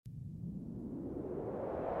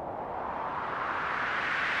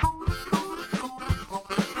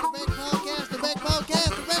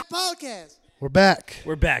podcast. We're back.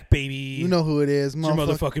 We're back, baby. You know who it is. It's your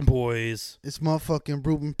motherfucking boys. It's motherfucking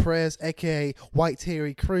Ruben Perez, a.k.a. White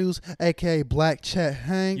Terry Crews, a.k.a. Black Chet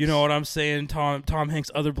Hanks. You know what I'm saying? Tom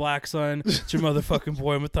Hanks' other black son. It's your motherfucking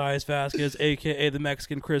boy, Matthias Vasquez, a.k.a. the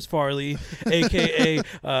Mexican Chris Farley, a.k.a.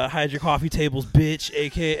 Hide Your Coffee Tables Bitch,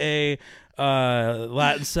 a.k.a.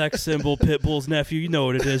 Latin sex symbol Pitbull's nephew. You know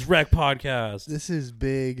what it is. RECT podcast. This is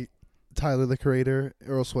big Tyler, the Creator,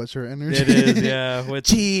 Earl Sweatshirt energy. It is, yeah. With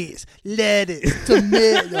cheese, lettuce,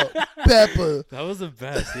 tomato, pepper. That was the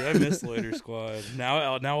best, dude. I miss Loiter Squad.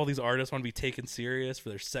 Now all these artists want to be taken serious for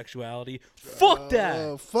their sexuality. Fuck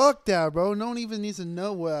that. Fuck that, bro. No one even needs to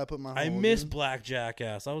know where I put my I hole, miss dude. Black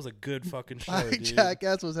Jackass. That was a good fucking show, Black dude.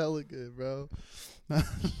 Jackass was hella good, bro.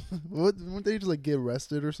 Wouldn't they just like get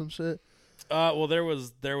arrested or some shit? Well, there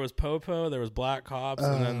was Popo, there was Black Cops,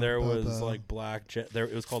 and then there Popo. was like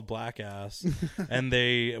it was called Black Ass, and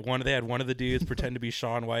they had one of the dudes pretend to be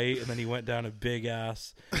Shaun White, and then he went down a big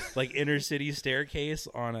ass like inner city staircase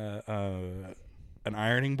on an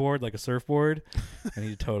ironing board, like a surfboard, and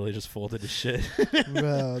he totally just folded his shit.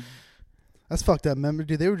 Bro, that's fucked up. Remember,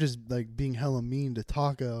 dude, they were just like being hella mean to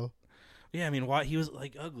Taco. Yeah, I mean, why he was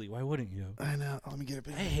like ugly? Why wouldn't you? I know. Let me get it.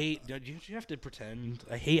 I hate. You have to pretend.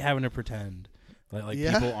 I hate having to pretend. Like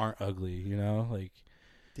Yeah? people aren't ugly. You know, like.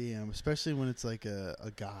 Damn, especially when it's like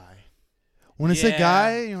a guy. When it's a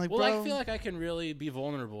guy, you're like, well, bro. I feel like I can really be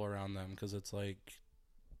vulnerable around them because it's like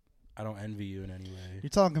I don't envy you in any way. You're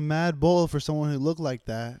talking mad bull for someone who looked like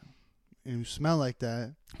that and who smelled like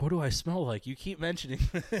that. What do I smell like? You keep mentioning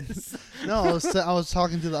this. No, I was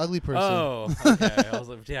talking to the ugly person. Oh, okay. I was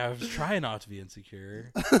like, yeah, I was trying not to be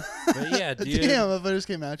insecure. But yeah, dude. Damn, if I just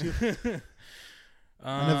came at you.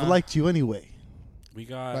 I never liked you anyway. We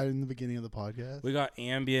got right in the beginning of the podcast. We got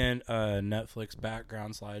ambient Netflix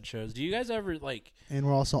background slideshows. Do you guys ever like? And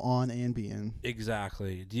we're also on ambient.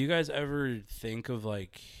 Exactly. Do you guys ever think of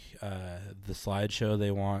like the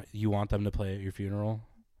slideshow you want them to play at your funeral?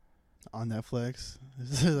 On Netflix,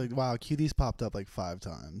 like wow, Cuties popped up like 5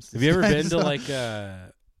 times. Have you ever been to like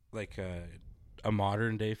a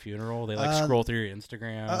modern day funeral? They like scroll through your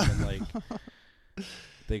Instagram and like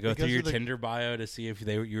they go through your Tinder bio to see if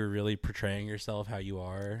you were really portraying yourself how you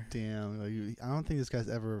are. Damn, I don't think this guy's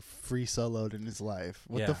ever free soloed in his life.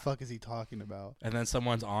 What the fuck is he talking about? And then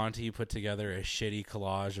someone's auntie put together a shitty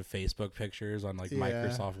collage of Facebook pictures on like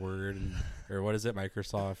Microsoft Word or what is it,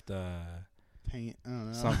 Microsoft. Paint, I don't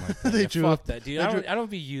know. Something like that. Fuck that, dude. I don't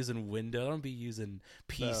be using Windows. I don't be using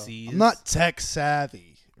PCs. No, I'm not tech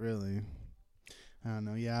savvy, really. I don't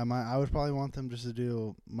know. Yeah, I would probably want them just to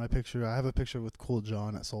do my picture. I have a picture with Cool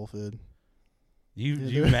John at Soul Food.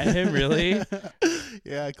 You met him, really?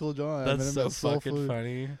 Yeah, Cool John. That's so fucking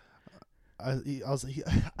funny. I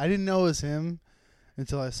didn't know it was him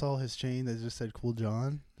until I saw his chain that just said Cool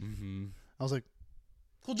John. Mm-hmm. I was like,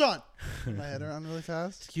 Cool John. Put my head around really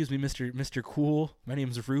fast. Excuse me, Mr. Cool. My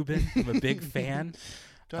name's Ruben. I'm a big fan.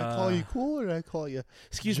 Do I call you Cool or do I call you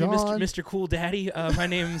Excuse John? me, Mr. Cool Daddy. My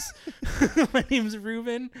name's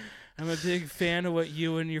Ruben. I'm a big fan of what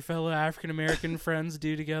you and your fellow African American friends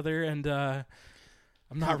do together, and I'm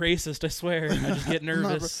not racist. I swear. I just get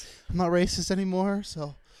nervous. I'm not racist anymore,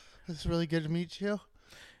 so it's really good to meet you.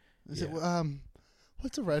 Is it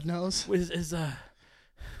what's a red nose?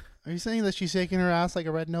 Are you saying that she's shaking her ass like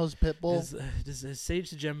a red-nosed pit bull? Is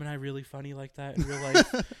Sage the Gemini really funny like that in real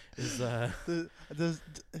life? Is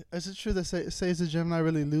it true that Sage the Gemini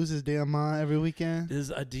really loses damn mind every weekend?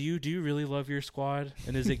 Do you really love your squad?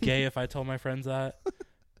 And is it gay if I tell my friends that?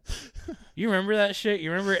 You remember that shit?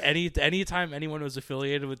 You remember any time anyone was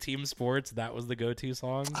affiliated with team sports, that was the go-to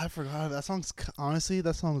song? I forgot. That song's honestly,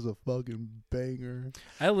 that song is a fucking banger.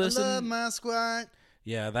 I love my squad.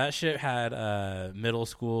 Yeah, that shit had middle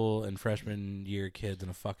school and freshman year kids in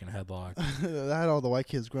a fucking headlock. That had all the white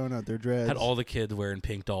kids growing out their dreads. Had all the kids wearing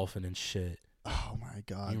Pink Dolphin and shit. Oh my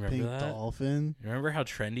god, you remember Pink that? Dolphin. You remember how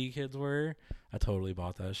trendy kids were? I totally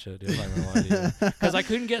bought that shit, dude. I'm not gonna lie to you. Because I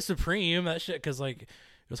couldn't get Supreme, that shit, because like, it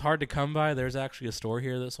was hard to come by. There's actually a store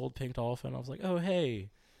here that sold Pink Dolphin. I was like, oh, hey,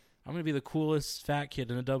 I'm going to be the coolest fat kid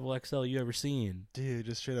in a XXL you ever seen. Dude,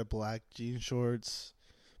 just straight up black jean shorts.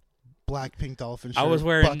 Black Pink Dolphin shirt. I was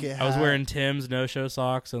wearing Tim's no-show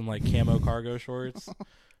socks and like camo cargo shorts.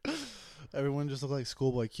 Everyone just looked like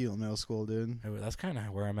Schoolboy Q in middle school, dude. That's kind of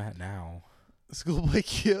where I'm at now. Schoolboy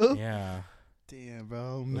Q? Yeah. Damn,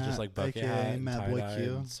 bro. It was just like bucket hat and tie-dye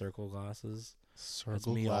and circle glasses.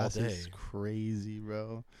 Circle glasses is crazy,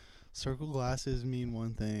 bro. Circle glasses mean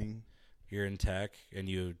one thing. You're in tech and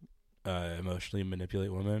you emotionally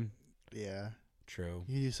manipulate women. Yeah. True.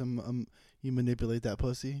 You do some you manipulate that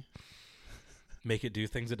pussy. Make it do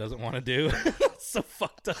things it doesn't want to do. So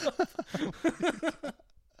fucked up.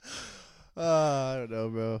 I don't know,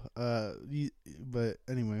 bro. But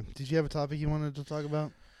anyway, did you have a topic you wanted to talk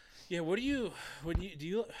about? Yeah, what do you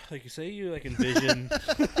like? You say you like envision.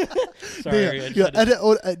 Sorry, I had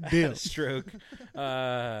a stroke.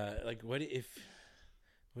 Like, what do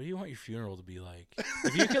you want your funeral to be like?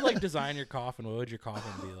 If you could like design your coffin, what would your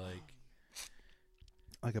coffin be like?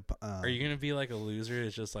 Like a. Are you gonna be like a loser?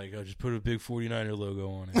 It's just like, oh, just put a big 49er logo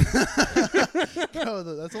on it. No,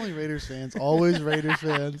 that's only Raiders fans. Always Raiders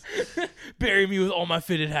fans. Bury me with all my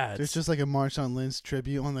fitted hats. There's just like a Marshawn Lynch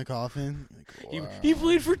tribute on the coffin. Like, wow. He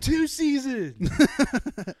played for 2 seasons.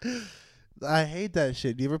 I hate that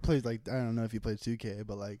shit. Do you ever play like, I don't know if you played 2K,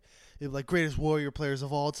 but like greatest Warrior players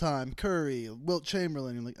of all time, Curry, Wilt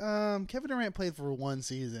Chamberlain. You're like, Kevin Durant played for 1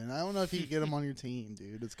 season. I don't know if you could get him on your team,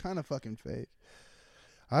 dude. It's kind of fucking fake.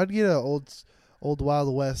 I'd get a old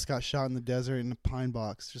Wild West, got shot in the desert in a pine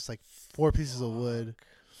box, just like 4 pieces of wood.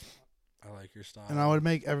 I like your style. And I would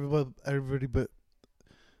make everybody but,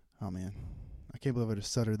 oh man, I can't believe I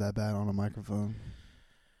just stuttered that bad on a microphone.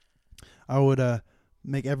 I would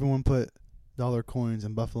make everyone put dollar coins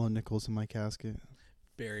and buffalo nickels in my casket.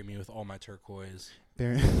 Bury me with all my turquoise.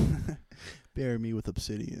 Bury me with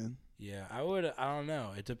obsidian. Yeah, I would. I don't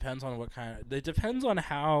know. It depends on what kind of. It depends on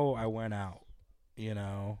how I went out. You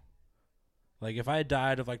know, like if I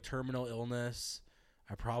died of like terminal illness,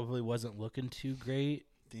 I probably wasn't looking too great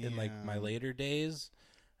in like my later days.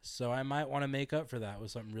 So I might want to make up for that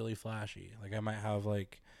with something really flashy. Like I might have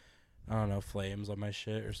like, I don't know, flames on my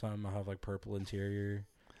shit or something. I'll have like purple interior.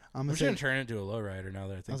 I'm just gonna turn it into a lowrider now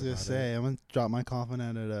that I think. I was gonna say I'm gonna drop my coffin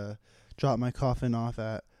off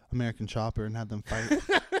at American Chopper and have them fight.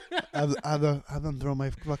 have them throw my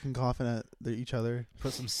fucking coffin at each other.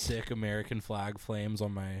 Put some sick American flag flames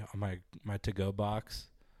on my to-go box.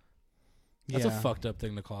 That's a fucked up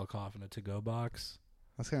thing to call a coffin a to-go box.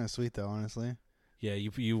 That's kind of sweet though, honestly. Yeah,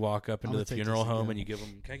 you walk up into the funeral home and you give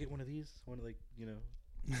them. Can I get one of these? One of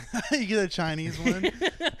you get a Chinese one.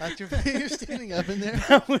 After you're standing up in there.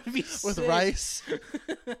 That would be with sick. Rice.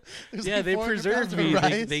 Yeah, like they preserve me.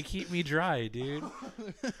 They keep me dry, dude.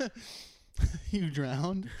 You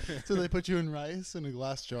drowned, so they put you in rice in a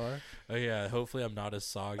glass jar. Oh yeah, hopefully I'm not as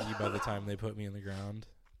soggy by the time they put me in the ground.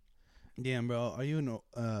 Damn, bro, are you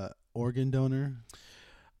an organ donor?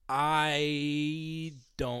 I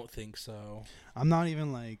don't think so. I'm not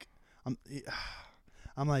even like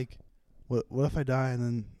I'm like, what if I die and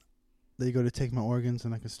then they go to take my organs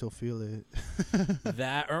and I can still feel it?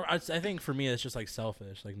 I think for me it's just like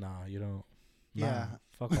selfish. Like, nah, you don't. Nah, yeah.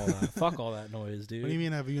 Fuck all that. Fuck all that noise, dude. What do you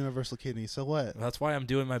mean I have a universal kidney? So what? That's why I'm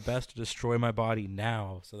doing my best to destroy my body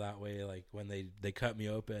now. So that way, like, when they cut me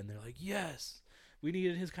open, they're like, yes, we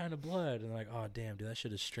needed his kind of blood. And they're like, oh, damn, dude, that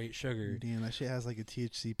shit is straight sugar. Damn, that shit has like a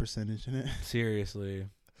THC percentage in it. Seriously.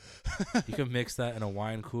 You can mix that in a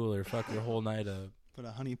wine cooler. Fuck your whole night up. Put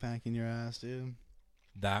a honey pack in your ass, dude.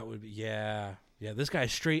 That would be, yeah. Yeah, this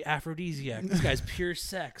guy's straight aphrodisiac. This guy's pure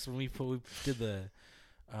sex when we did the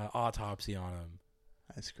autopsy on him.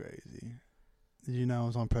 That's crazy. Did you know I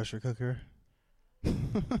was on pressure cooker?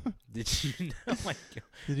 Did you know? Like,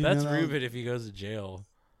 that's Ruben if he goes to jail.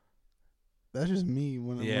 That's just me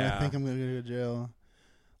when I think I'm gonna go to jail.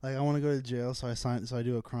 Like I want to go to jail, so I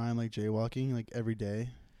do a crime like jaywalking like every day.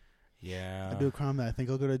 Yeah. I do a crime that I think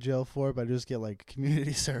I'll go to jail for, but I just get like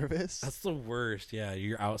community service. That's the worst. Yeah,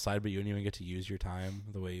 you're outside, but you don't even get to use your time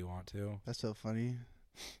the way you want to. That's so funny.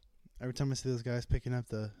 Every time I see those guys picking up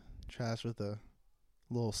the trash with a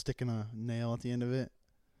little stick and a nail at the end of it,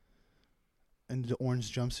 and the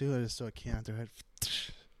orange jumpsuit, I just throw a can at their head,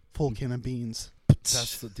 full can of beans.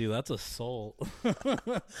 That's assault.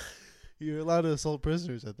 You're allowed to assault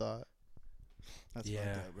prisoners, I thought. That's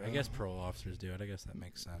yeah, up, bro. I guess parole officers do it. I guess that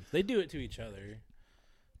makes sense. They do it to each other.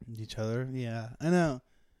 Each other? Yeah, I know.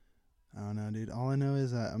 I don't know, dude. All I know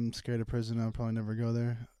is that I'm scared of prison. I'll probably never go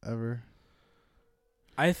there ever.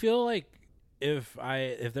 I feel like if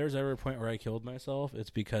there's ever a point where I killed myself, it's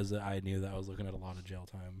because I knew that I was looking at a lot of jail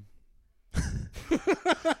time.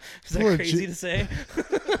 Is that crazy to say?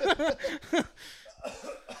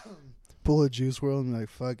 Pull a Juice WRLD and be like,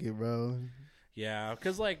 fuck it, bro. Yeah,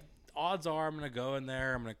 because like odds are I'm gonna go in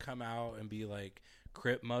there, I'm gonna come out and be like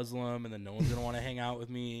Crip Muslim, and then no one's gonna want to hang out with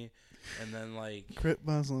me, and then like Crip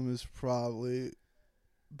Muslim is probably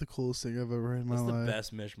the coolest thing I've ever heard in my life. That's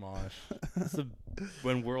the best mishmash.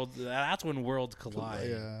 That's when worlds collide.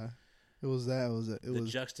 Yeah. It was that. It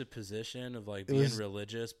was juxtaposition of like being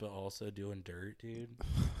religious but also doing dirt, dude.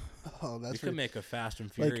 Oh, that's. You could make a Fast and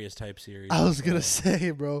Furious type series. I was gonna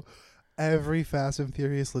say, bro, every Fast and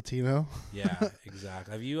Furious Latino. Yeah,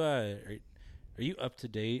 exactly. Have you? Are Are you up to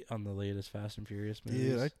date on the latest Fast and Furious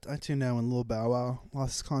movies? Dude, I tuned out when Lil Bow Wow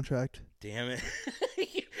lost his contract. Damn it.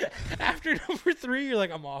 After number 3, you're like,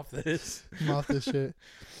 I'm off this. I'm off this shit.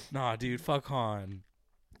 Nah, dude, fuck Han.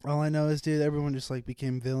 All I know is, dude, everyone just like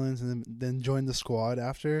became villains and then joined the squad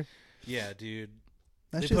after. Yeah, dude.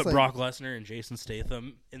 That They shit's put like, Brock Lesnar and Jason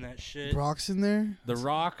Statham in that shit. Brock's in there. The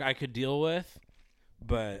Rock I could deal with,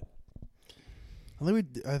 but I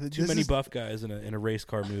think too many buff guys in a race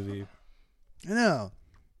car movie. I know.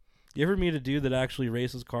 You ever meet a dude that actually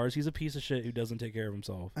races cars? He's a piece of shit who doesn't take care of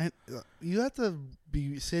himself. You have to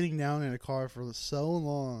be sitting down in a car for so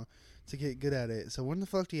long to get good at it. So when the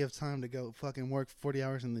fuck do you have time to go fucking work 40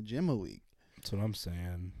 hours in the gym a week? That's what I'm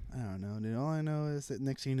saying. I don't know, dude. All I know is that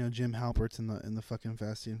next thing you know, Jim Halpert's in the fucking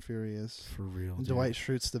Fast and Furious. For real, dude. Dwight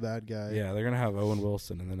Schrute's the bad guy. Yeah, they're gonna have Owen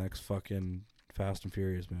Wilson in the next fucking Fast and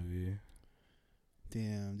Furious movie.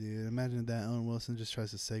 Damn, dude. Imagine that Owen Wilson just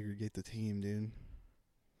tries to segregate the team, dude.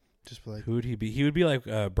 Just like, who would he be? He would be like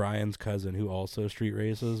Brian's cousin, who also street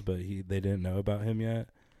races, but they didn't know about him yet.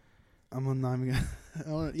 I'm not even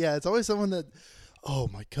gonna. Yeah, it's always someone that. Oh,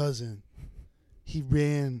 my cousin. He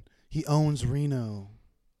owns Reno.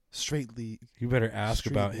 Straight League. You better ask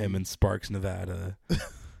Street about League. him in Sparks, Nevada.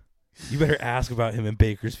 You better ask about him in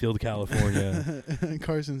Bakersfield, California.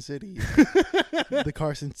 Carson City. The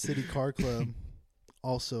Carson City Car Club.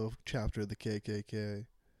 Also chapter of the KKK.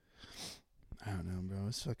 I don't know, bro.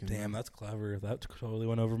 It's fucking. Damn, that's clever. That totally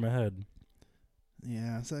went over my head.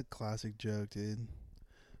 Yeah, it's that classic joke, dude.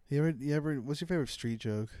 You ever? What's your favorite street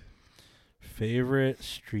joke? Favorite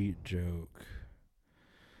street joke?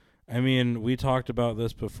 I mean, we talked about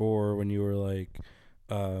this before when you were like,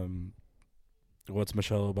 what's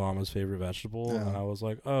Michelle Obama's favorite vegetable? Yeah. And I was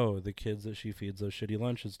like, oh, the kids that she feeds those shitty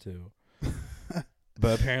lunches to.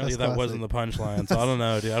 But apparently that wasn't the punchline, so I don't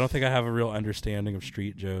know, dude. I don't think I have a real understanding of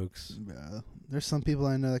street jokes. Yeah. There's some people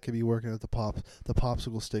I know that could be working at the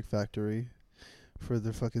popsicle stick factory for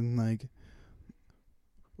their fucking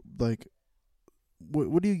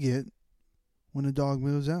what do you get when a dog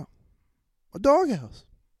moves out? A doghouse.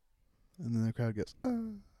 And then the crowd goes,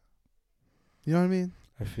 You know what I mean?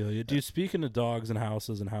 I feel you. Dude, speaking of dogs and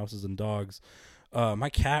houses and dogs, my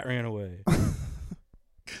cat ran away.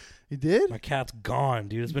 You did? My cat's gone,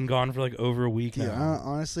 dude. It's been gone for like over a week Dude, now.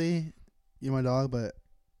 honestly, you're my dog, but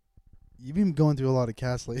you've been going through a lot of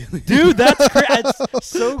cats lately. Dude, it's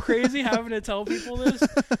so crazy having to tell people this.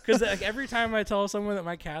 Because like, every time I tell someone that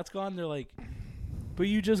my cat's gone, they're like, but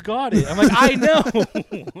you just got it. I'm like, I know.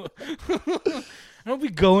 I don't be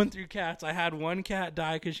going through cats. I had one cat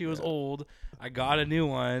die because she was old. I got a new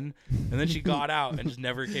one, and then she got out and just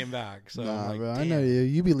never came back. So nah, I'm like, bro, damn. I know you.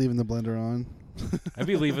 You be leaving the blender on. I'd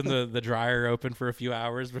be leaving the dryer open for a few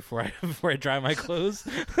hours before I dry my clothes.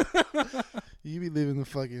 You be leaving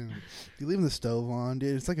the stove on,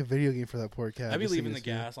 dude. It's like a video game for that poor cat. I'd be leaving the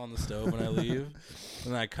gas on the stove when I leave,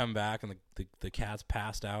 and then I come back and the cat's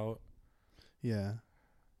passed out. Yeah,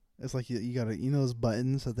 it's like you gotta, those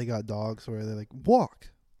buttons that they got dogs where they're like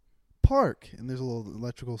walk, park, and there's a little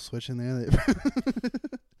electrical switch in there.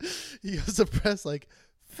 That you have to press like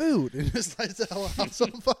food, and it just lights the whole house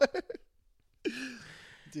on fire.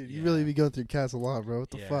 Dude, you really be going through cats a lot, bro.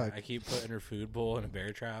 What the fuck? I keep putting her food bowl in a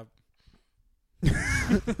bear trap.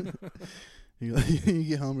 You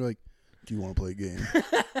get home, you're like, do you want to play a game?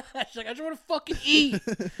 She's like, I just want to fucking eat.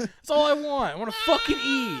 That's all I want. I want to fucking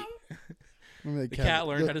eat. The cat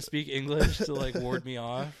learned how to speak English to like ward me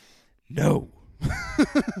off. No.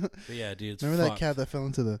 But yeah, dude. It's Remember fucked. that cat that fell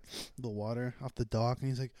into the water off the dock, and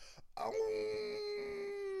he's like, "Ow."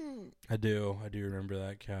 I do remember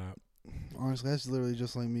that cat. Honestly, that's literally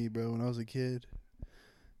just like me, bro. When I was a kid.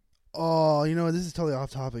 Oh, you know what? This is totally off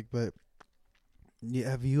topic, but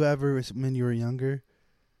have you ever, when you were younger,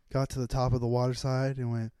 got to the top of the water slide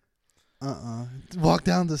and went, walk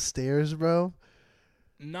down the stairs, bro?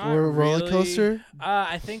 Not or a roller really. coaster?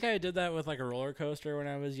 I think I did that with like a roller coaster when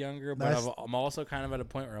I was younger, but That's- I'm also kind of at a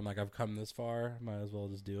point where I'm like, I've come this far, might as well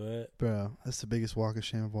just do it. Bro, that's the biggest walk of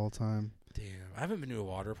shame of all time. Damn, I haven't been to a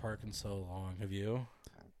water park in so long. Have you?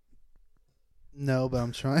 No, but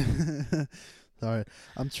I'm trying. Sorry.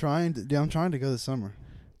 I'm trying to go this summer.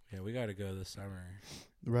 Yeah, we got to go this summer.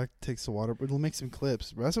 RECT takes the water. We'll make some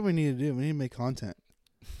clips. That's what we need to do. We need to make content.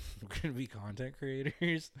 We're gonna be content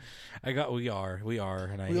creators. We are,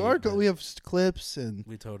 and We have clips and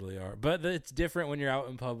we totally are. But it's different when you're out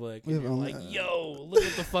in public. We And have you're only- like, yo, look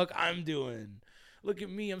what the fuck I'm doing. Look at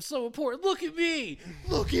me. I'm so important. Look at me.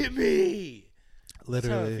 Look at me. That's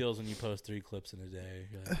how literally. it feels when you post 3 clips in a day.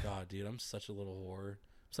 You're like, God, dude, I'm such a little whore.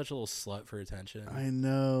 Such a little slut for attention. I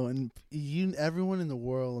know, and everyone in the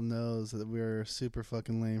world knows that we're super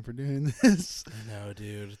fucking lame for doing this. I know,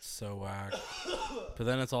 dude. It's so whack. But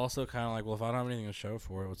then it's also kind of like, well, if I don't have anything to show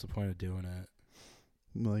for it, what's the point of doing it?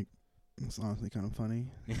 Like, it's honestly kind of funny.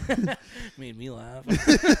 Made me laugh.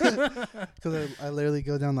 Because I literally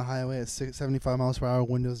go down the highway at 75 miles per hour,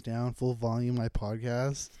 windows down, full volume, my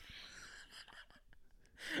podcast.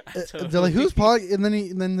 Totally. They're like, "Who's pod?" And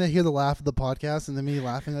then they hear the laugh of the podcast, and then me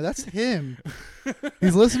laughing. Like, that's him.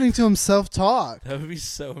 He's listening to himself talk. That would be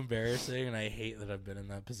so embarrassing, and I hate that I've been in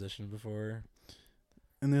that position before.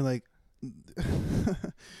 And they're like,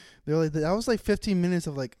 that was like 15 minutes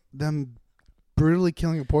of like them brutally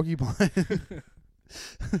killing a porcupine.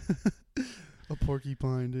 A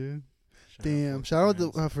porcupine, dude. Damn. Shout out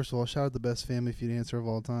the first of all, shout out the best Family Feud answer of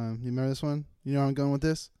all time. You remember this one? You know where I'm going with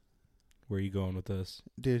this? Where are you going with this?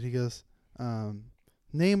 Dude, he goes,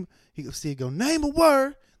 name a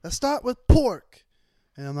word that start with pork.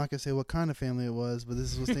 And I'm not going to say what kind of family it was, but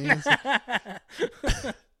this is what's the answer.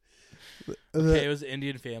 Okay, it was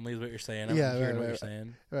Indian family is what you're saying. I'm hearing what you're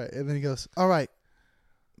saying. Right. And then he goes, all right,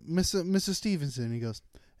 Mr. Stevenson. He goes,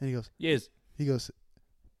 yes. He goes,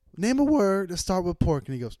 name a word that start with pork.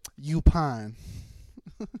 And he goes, you pine.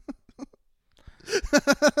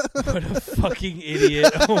 What a fucking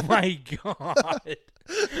idiot. Oh my god.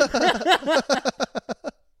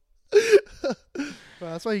 Well,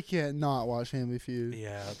 that's why you can't not watch Family Feud.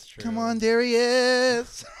 Yeah, that's true. Come on,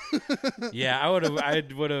 Darius. Yeah, I would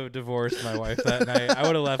have divorced my wife that night. I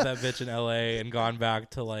would have left that bitch in LA and gone back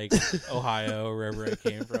to like Ohio or wherever I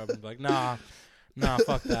came from and be like, nah,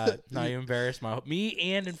 fuck that. Nah, you embarrassed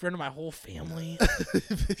me and in front of my whole family. Nah,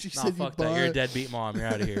 fuck that. You're a deadbeat mom. You're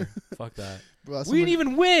out of here. Fuck that. Bro, we didn't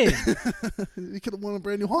even win. We could have won a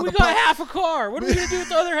brand new Honda. We got half a car. What are we gonna do with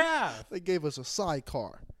the other half? They gave us a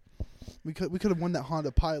sidecar. We could have won that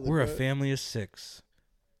Honda Pilot. We're a family of 6,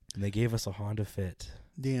 and they gave us a Honda Fit.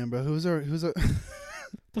 Damn, bro. Who's our?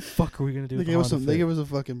 The fuck are we gonna do? They gave us a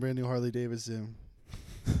fucking brand new Harley Davidson.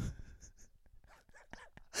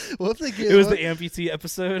 What if they give? It was the amputee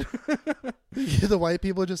episode. They give the white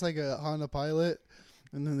people just like a Honda Pilot,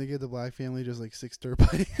 and then they give the black family just like 6 dirt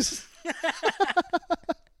bikes.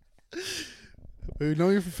 We know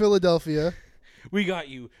you're from Philadelphia. We got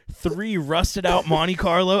you 3 rusted out Monte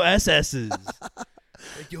Carlo SS's.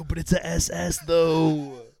 Like, yo, but it's a SS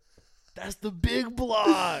though. That's the big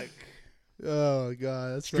block. Oh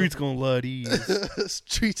god, that's Streets gonna love these.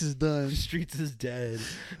 Streets is done. Streets is dead.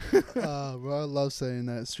 Bro, I love saying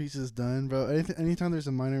that. Streets is done, bro. Anytime there's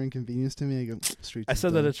a minor inconvenience to me, I go, Streets. I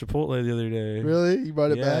said done. that at Chipotle the other day. Really? You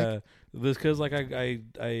brought it back? Yeah, this because like I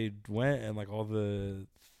went and like all the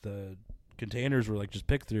containers were like just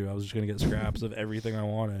picked through. I was just gonna get scraps of everything I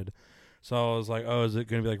wanted. So I was like, oh, is it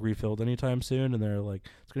gonna be like refilled anytime soon? And they're like,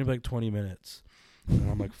 it's gonna be like 20 minutes. And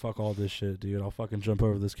I'm like, fuck all this shit, dude. I'll fucking jump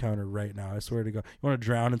over this counter right now. I swear to God. You want to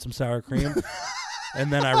drown in some sour cream?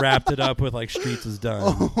 And then I wrapped it up with like Streets is done.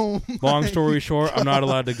 Oh long story short, I'm not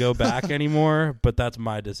allowed to go back anymore, but that's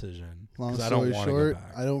my decision. Long story I don't want to go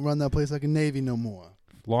back. I don't run that place like a Navy no more.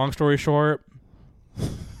 Long story short,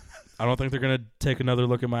 I don't think they're going to take another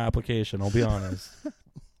look at my application. I'll be honest.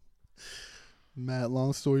 Matt,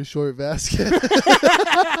 long story short, Vasquez.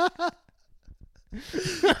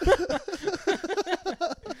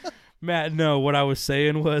 Matt, no, what I was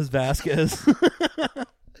saying was Vasquez.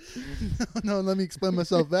 No, let me explain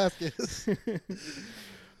myself, Vasquez.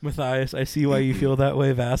 Matthias, I see why you feel that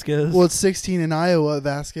way, Vasquez. Well, it's 16 in Iowa,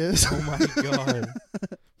 Vasquez. Oh my God.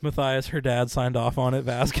 Matthias, her dad signed off on it,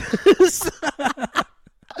 Vasquez.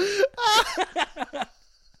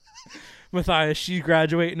 Matthias, she's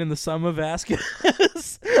graduating in the summer,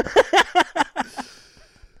 Vasquez.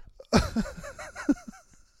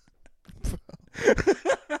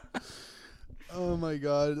 Oh my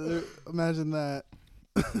God! Imagine that.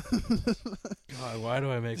 God, why do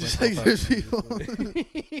I make just myself like there's people?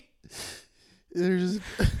 There's just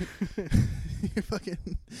you're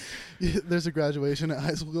fucking. There's a graduation at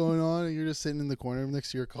high school going on, and you're just sitting in the corner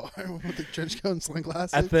next to your car with the trench coat and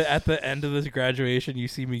sunglasses. At the end of this graduation, you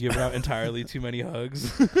see me giving out entirely too many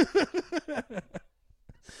hugs.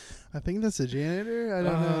 I think that's a janitor. I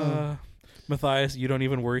don't know. Matthias, you don't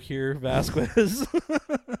even work here, Vasquez.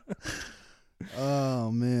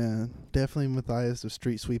 Oh man, definitely Matthias, the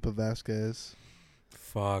street sweep of Vasquez.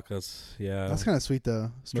 Fuck, that's That's kind of sweet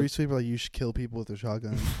though. Street sweeper, like you should kill people with a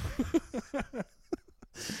shotgun.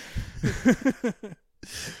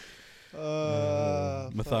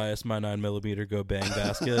 Matthias, my 9mm, go bang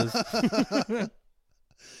Vasquez.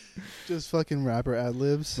 Just fucking rapper ad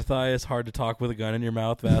libs. Matthias, hard to talk with a gun in your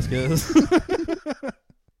mouth, Vasquez.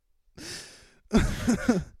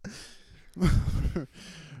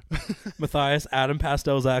 Matthias, Adam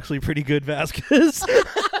Pastel's actually pretty good, Vasquez.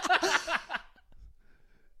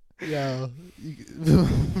 Yeah.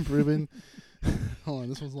 Ruben. Hold on,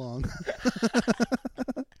 this one's long.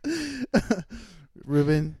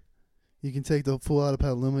 Ruben, you can take the full out of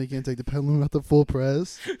Petaluma. You can't take the Petaluma out the full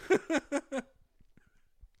press.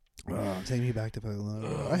 Take me back to Petaluma.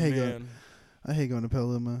 Oh, I hate going to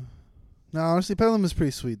Petaluma. No, honestly, Petaluma is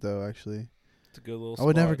pretty sweet though. Actually, It's a good little I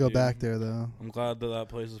would spot, never go dude. back there though. I'm glad that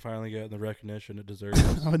place is finally getting the recognition it deserves.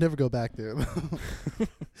 I would never go back there. Though.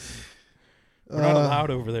 We're not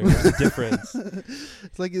allowed over there. That's the difference.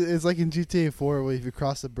 It's like in GTA 4 where if you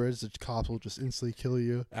cross the bridge, the cops will just instantly kill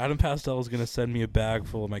you. Adam Pastel is gonna send me a bag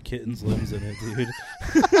full of my kitten's limbs in it, dude.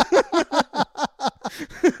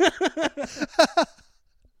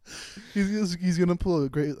 He's gonna pull a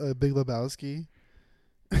Big Lebowski.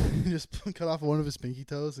 Just cut off one of his pinky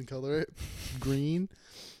toes and color it green.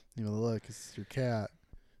 You know, look, it's your cat.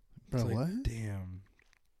 Bro, It's like, what? Damn.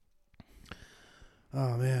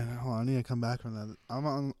 Oh man, hold on, I need to come back from that. I'm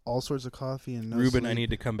on all sorts of coffee and no Ruben, sleep. I need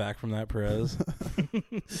to come back from that, Perez.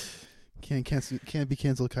 Can't be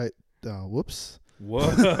canceled. Whoops.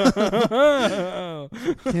 Whoa.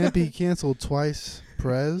 Can't be canceled twice.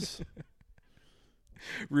 Perez.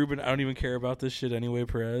 Ruben, I don't even care about this shit anyway,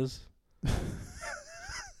 Perez.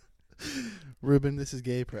 Ruben, this is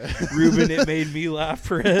gay, Perez. Ruben, it made me laugh,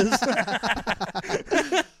 Perez.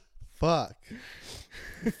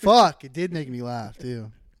 Fuck, it did make me laugh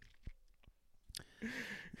too.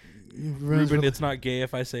 Ruben, it's not gay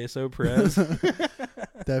if I say so, Perez.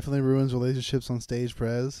 Definitely ruins relationships on stage,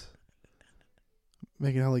 Perez.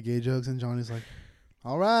 Making hella gay jokes, and Johnny's like,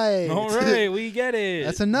 all right, We get it.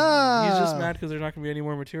 That's enough. He's just mad because there's not going to be any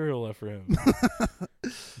more material left for him.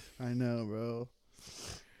 I know, bro.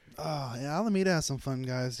 Oh, yeah, Alameda has some fun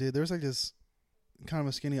guys, dude. There was like this kind of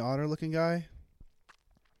a skinny otter looking guy.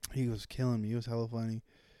 He was killing me. He was hella funny.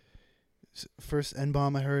 First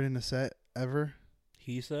N-bomb I heard in a set ever.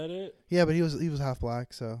 He said it? Yeah, but he was half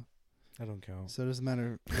black, so I don't count. it doesn't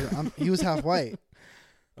matter. He was half white,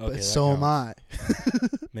 Okay, but so am I.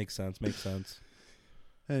 Makes sense.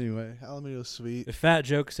 Anyway, Alameda was sweet. If Fat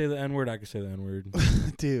Joe could say the N-word, I could say the N-word.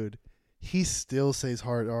 Dude, he still says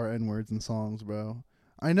hard R N-words in songs, bro.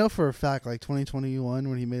 I know for a fact, like 2021,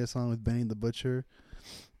 when he made a song with Benny the Butcher,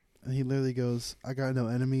 and he literally goes, I got no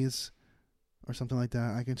enemies, or something like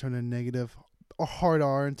that. I can turn a negative, a hard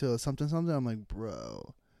R into a something. I'm like,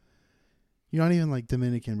 bro, you're not even like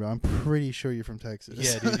Dominican, bro. I'm pretty sure you're from Texas.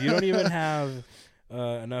 Yeah, dude, you don't even have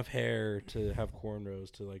enough hair to have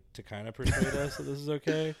cornrows to kind of persuade us that this is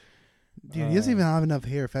okay. Dude, he doesn't even have enough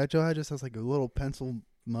hair. Fat Joe just has like a little pencil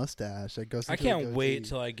mustache that goes. I can't wait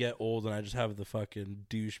till I get old and I just have the fucking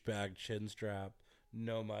douchebag chin strap,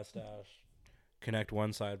 no mustache, connect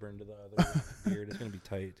one sideburn to the other beard. It's gonna be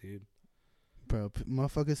tight, dude. Bro,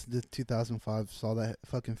 motherfuckers did 2005 saw that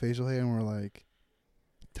fucking facial hair and were like,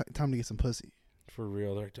 time to get some pussy. For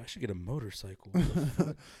real, they're like, I should get a motorcycle.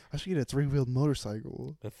 I should get a 3-wheeled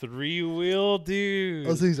motorcycle. A 3-wheel, dude.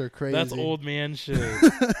 Those things are crazy. That's old man shit.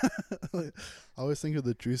 I always think of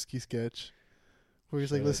the Drewski sketch where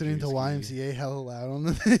he's like Shut up, listening to Drewski. YMCA hella loud on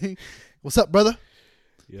the thing. What's up, brother?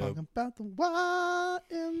 Yep. Talking about the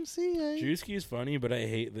YMCA. Drewski's funny, but I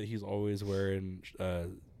hate that he's always wearing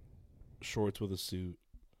shorts with a suit.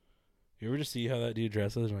 You ever just see how that dude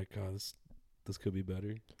dresses? I'm like, God, this could be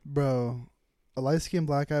better. Bro, a light-skinned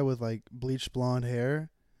black guy with like bleached blonde hair,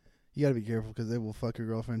 you gotta be careful because they will fuck your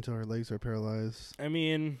girlfriend until her legs are paralyzed. I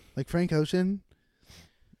mean, Like Frank Ocean,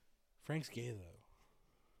 Frank's gay though.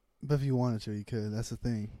 but if you wanted to, you could. That's the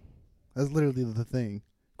thing. That's literally the thing.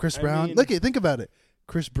 Chris I Brown, mean- think about it.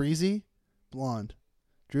 Chris Breezy, blonde.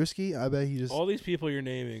 Drewski, I bet he just. All these people you're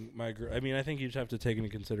naming, I mean, I think you just have to take into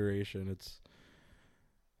consideration it's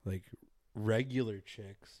like regular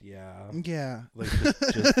chicks, yeah. Yeah. Like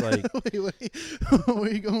just like wait. Where are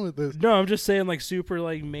you going with this? no, I'm just saying like super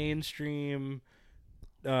like mainstream,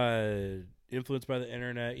 influenced by the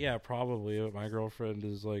internet. Yeah, probably. But my girlfriend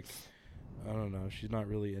is like, I don't know. She's not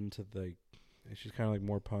really into like. She's kind of like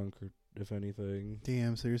more punk, or if anything.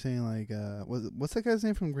 Damn. So you're saying like, what's that guy's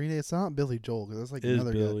name from Green Day? It's not Billy Joel because that's like Is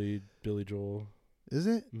another Billy Joel? guy. Is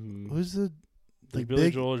it? Mm. Who's the Like like Billy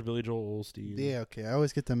big? Joel or Billy Joel Osteen? Yeah. Okay. I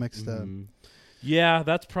always get them mixed up. Mhm. Yeah,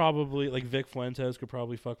 that's probably like Vic Fuentes could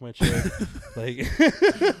probably fuck my chick. Like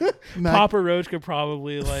Papa Roach could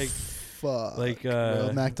probably like Fuck. like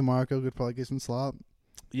Well, Mac DeMarco could probably get some slop.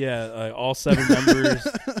 yeah, all 7 members,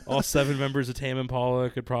 all 7 members of Tame Impala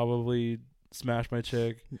could probably smash my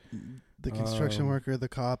chick. The construction worker, the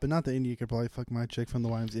cop, and not the Indian could probably fuck my chick from the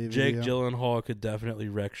YMCA Jake video. Gyllenhaal could definitely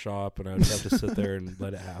wreck shop, and I would have to sit there and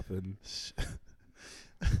let it happen.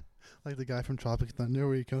 Like the guy from Tropic Thunder,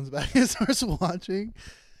 where he comes back and starts watching.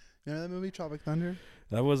 You know that movie, Tropic Thunder?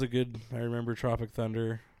 That was a good. I remember Tropic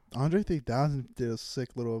Thunder. Andre 3000 did a sick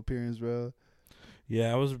little appearance, bro.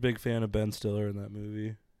 Yeah, I was a big fan of Ben Stiller in that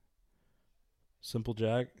movie. Simple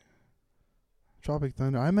Jack. Tropic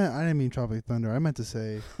Thunder. I didn't mean Tropic Thunder. I meant to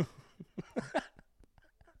say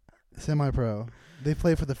Semi-Pro. They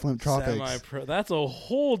play for the Flint Tropics. Semi-Pro. That's a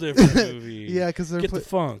whole different movie. Yeah, because they're Get the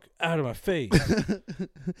funk out of my face.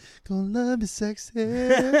 Gonna love you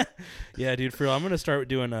sexy. Yeah, dude. For real, I'm gonna start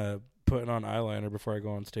doing putting on eyeliner before I go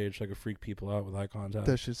on stage so I can freak people out with eye contact.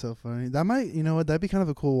 That shit's so funny. That might, you know what? That'd be kind of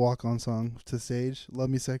a cool walk-on song to stage. Love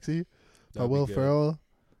Me Sexy by Will Ferrell.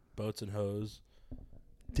 Boats and Hoes.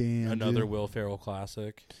 Damn, Another dude. Will Ferrell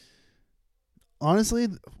classic. Honestly,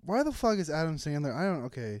 why the fuck is Adam Sandler? I don't.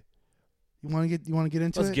 Okay, you want to get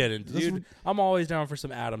into it? Let's get into it, dude. I'm always down for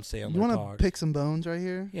some Adam Sandler. You want talk. to pick some bones right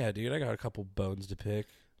here? Yeah, dude. I got a couple bones to pick.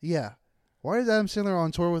 Yeah. Why is Adam Sandler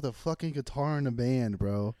on tour with a fucking guitar and a band,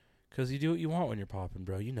 bro? Because you do what you want when you're popping,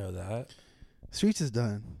 bro. You know that. Streets is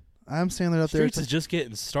done. Adam Sandler up Streets there. is just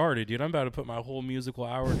getting started, dude. I'm about to put my whole musical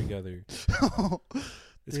hour together.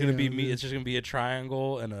 It's Damn, gonna be me. dude. It's just gonna be a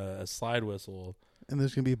triangle and a slide whistle. And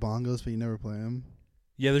there's gonna be bongos, but you never play them.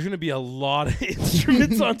 Yeah, there's gonna be a lot of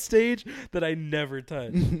instruments on stage that I never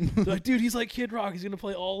touch. They're like, dude, he's like Kid Rock. He's gonna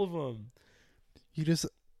play all of them. You just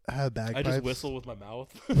have bagpipes. I just whistle with my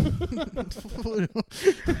mouth.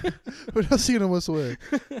 What else are you gonna whistle with?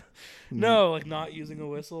 No, like not using a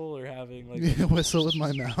whistle or having like You whistle with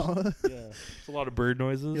my mouth. Yeah, it's a lot of bird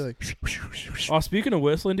noises. You're like, Oh, speaking of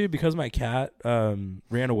whistling, dude, because my cat ran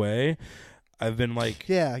away, I've been like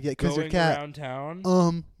yeah, because your going cat around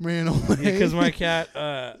town. ran away. Because my cat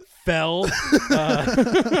fell.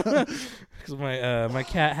 Because my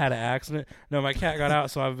cat had an accident. No, my cat got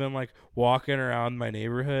out, so I've been like walking around my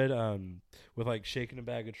neighborhood with like shaking a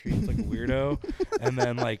bag of treats like a weirdo, and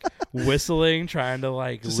then like whistling, trying to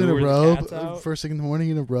like just in lure a the robe, cats out. first thing in the morning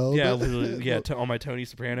in a robe. Yeah, literally, yeah, on my Tony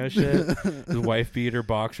Soprano shit, his wife beater,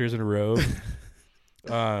 boxers, and a robe,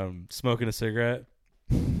 smoking a cigarette.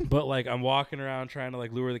 But like I'm walking around trying to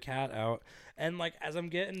like lure the cat out, and like as I'm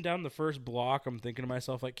getting down the first block, I'm thinking to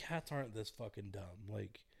myself like, cats aren't this fucking dumb.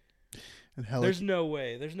 Like, And hell, there's no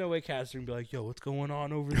way cats are gonna be like, yo, what's going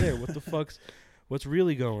on over there? What the what's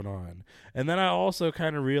really going on? And then I also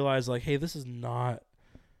kind of realized like, hey, this is not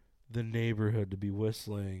the neighborhood to be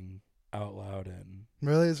whistling out loud in.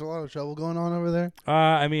 really, there's a lot of trouble going on over there.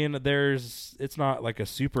 I mean, it's not like a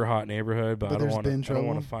super hot neighborhood, but I don't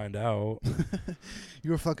want to find out.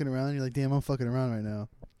 You were fucking around. You're like, damn, I'm fucking around right now.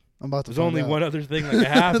 I'm about to. There's find only out. one other thing that could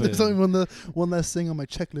happen. There's only one last thing on my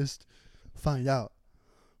checklist. Find out,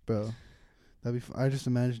 bro. That'd be. I just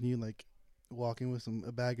imagine you like walking with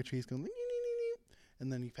a bag of trees going,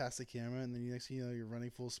 and then you pass the camera, and then next thing you know, you're running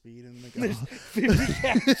full speed, and like, There's 50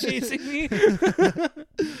 cats chasing me.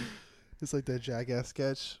 It's like that Jackass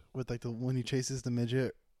sketch with like when he chases the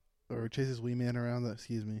midget or chases Wee Man around.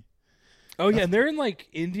 Excuse me. Oh yeah, and they're in like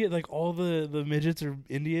India. Like all the midgets are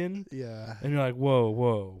Indian. Yeah. And you're like,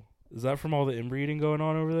 whoa. Is that from all the inbreeding going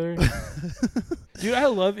on over there? Dude, I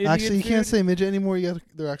love Indian Actually, you food. can't say midget anymore.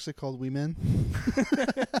 They're actually called Wee Men.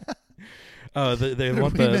 Oh, they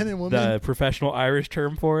want Wee men and women. the professional Irish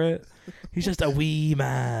term for it. He's just a wee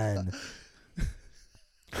man.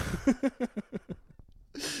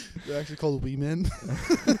 They're actually called Wee Men.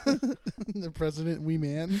 The president, Wee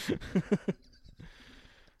Man.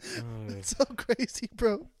 It's so crazy,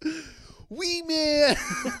 bro. Wee Man.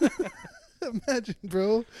 Imagine,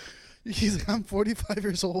 bro. He's like, I'm 45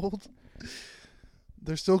 years old.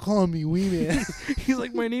 They're still calling me Wee Man. He's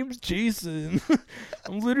like, my name's Jason.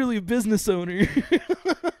 I'm literally a business owner.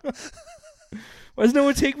 Why does no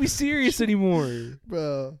one take me serious anymore?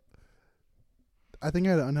 Bro. I think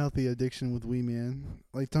I had an unhealthy addiction with Wee Man.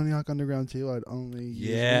 Like Tony Hawk Underground 2, I'd only use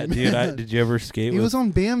Yeah, Wee dude. Man. Did you ever skate He with... was on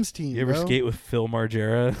Bam's team, You ever bro. skate with Phil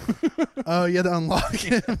Margera? Oh, you had to unlock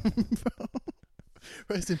him, bro.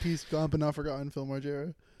 Rest in peace, gone but not forgotten, Phil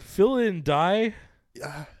Margera. Phil didn't die?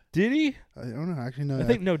 Yeah. Did he? I don't know. Actually, no. I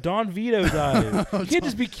think no. Don Vito died. Oh, You can't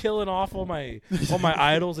just be killing off all my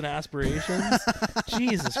idols and aspirations.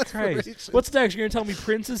 Jesus Christ! Aspirations. What's next? You're gonna tell me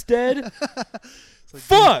Prince is dead? It's like,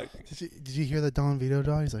 Fuck! Did you hear that Don Vito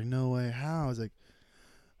died? He's like, no way. How? I was like,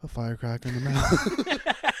 a firecracker in the mouth.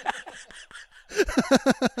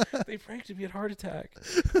 They pranked him. He had a heart attack.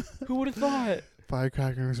 Who would have thought?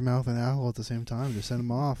 Firecracker in his mouth and apple at the same time. Just send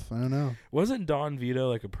him off. I don't know. Wasn't Don Vito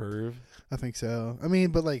like a perv? I think so. I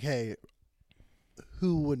mean, but like, hey,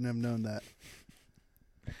 who wouldn't have known that?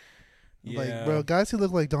 Yeah. Like, bro, guys who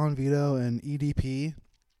look like Don Vito and EDP,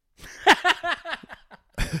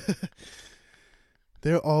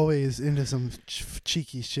 they're always into some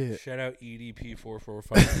cheeky shit. Shout out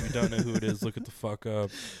EDP445. If you don't know who it is, look it the fuck up.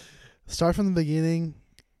 Start from the beginning.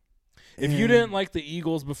 If you didn't like the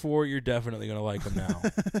Eagles before, you're definitely going to like them now.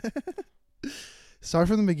 Start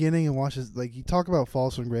from the beginning and watch this. Like, you talk about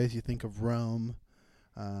Falls from Grace, you think of Rome,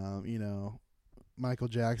 Michael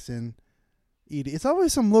Jackson. It's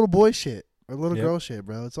always some little boy shit or little girl shit,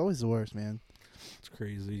 bro. It's always the worst, man. It's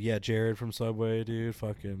crazy. Yeah, Jared from Subway, dude.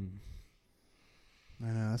 Fucking. I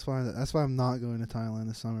know. That's why I'm not going to Thailand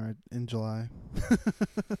this summer in July.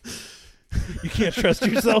 You can't trust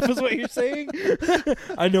yourself, is what you're saying?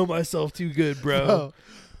 I know myself too good, bro.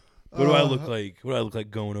 What do I look like? What do I look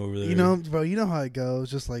like going over there? You know, bro, you know how it goes.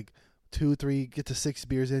 Just like 2, 3, get to 6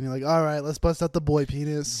 beers in. You're like, all right, let's bust out the boy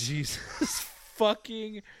penis. Jesus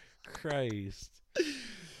fucking Christ.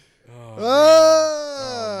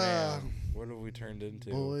 Oh, man. What have we turned into?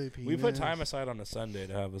 Boy penis. We put time aside on a Sunday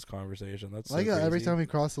to have this conversation. That's so like crazy. every time we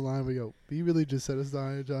cross the line, we go, we really just set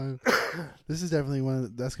aside time. This is definitely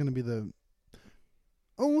that's going to be the,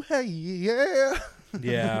 oh, hey, yeah.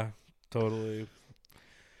 Yeah, totally.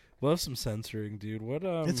 Love some censoring, dude. What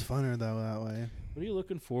It's funner, though, that way. What are you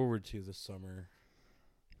looking forward to this summer?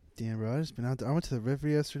 Damn, bro, I just been out there. I went to the river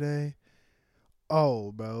yesterday.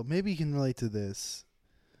 Oh, bro, maybe you can relate to this.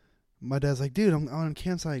 My dad's like, dude, I'm on a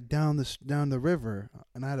campsite down the river,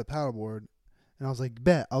 and I had a paddleboard, and I was like,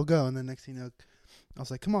 bet, I'll go. And then next thing you know, I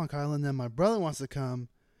was like, come on, Kyle. And then my brother wants to come,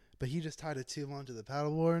 but he just tied a tube onto the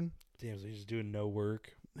paddleboard. Damn, so he's just doing no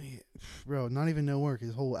work. Bro, not even no work.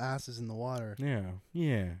 His whole ass is in the water.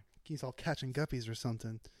 Yeah. He's all catching guppies or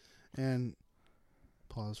something. And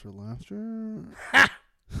pause for laughter.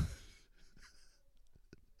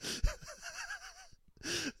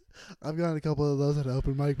 I've gotten a couple of those at an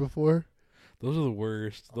open mic before. Those are the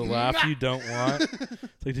worst. The laugh you don't want.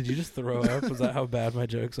 It's like, did you just throw up? Was that how bad my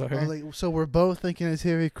jokes are? I was like, so we're both thinking it's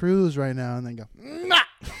Terry Crews right now, and then go.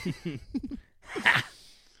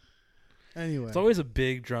 Anyway, it's always a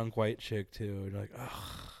big drunk white chick too. You're like, ugh.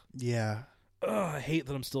 Yeah. Ugh, I hate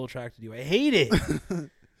that I'm still attracted to you. I hate it.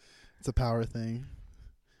 It's a power thing.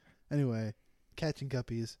 Anyway, catching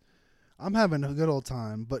guppies. I'm having a good old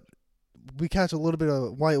time, but we catch a little bit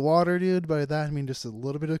of white water, dude. By that I mean just a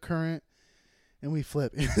little bit of current, and we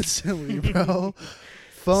flip instantly, bro.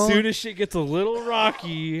 Phone. Soon as shit gets a little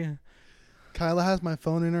rocky. Kyla has my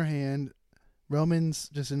phone in her hand. Roman's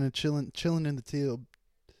just in a chilling in the tube.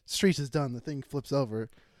 Streets is done. The thing flips over.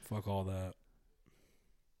 Fuck all that.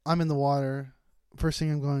 I'm in the water. First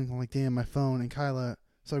thing I'm like, damn, my phone. And Kyla,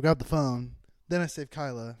 so I grabbed the phone. Then I saved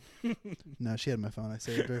Kyla. No, she had my phone. I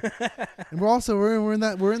saved her. And we're in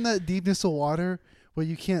that deepness of water where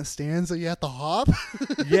you can't stand, so you have to hop.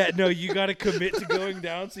 Yeah, no, you got to commit to going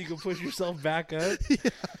down so you can push yourself back up. Yeah.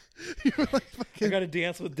 You're like I got to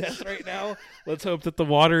dance with death right now. Let's hope that the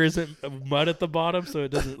water isn't mud at the bottom so it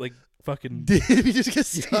doesn't like fucking you just get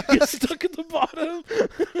stuck. Get stuck at the bottom.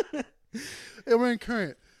 And we're in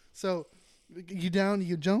current. So you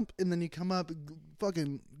jump, and then you come up.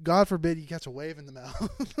 Fucking God forbid you catch a wave in the mouth.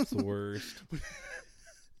 That's the worst.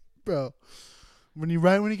 Bro, when you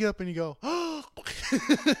get up and you go,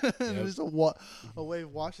 and just a wave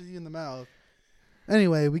washes you in the mouth.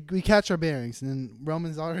 Anyway, we catch our bearings, and then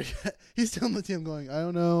Roman's already he's telling the team going, I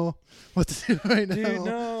don't know what to do right now. Dude,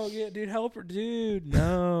 no, dude, help her, dude,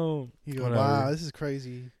 no. You go, wow, this is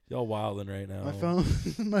crazy. Y'all wilding right now.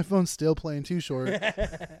 My phone's still playing Too Short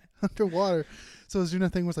underwater. So as soon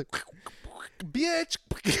as that thing was like, bitch,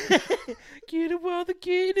 get it while the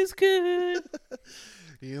kid is good.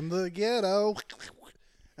 In the ghetto.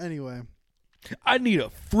 Anyway, I need a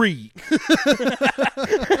freak.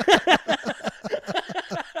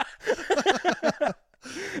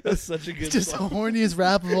 That's such a good it's just song. the horniest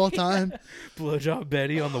rap of all time. Blowjob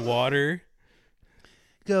Betty on the water.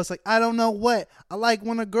 Girl's like, I don't know what. I like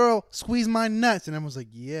when a girl squeeze my nuts. And everyone's like,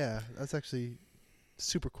 yeah, that's actually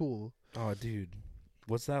super cool. Oh, dude.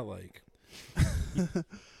 What's that like?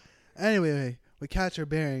 Anyway, we catch our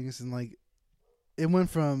bearings, and like, it went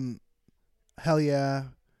from hell yeah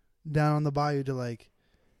down on the bayou to like,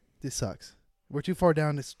 this sucks. We're too far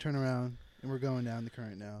down to turn around, and we're going down the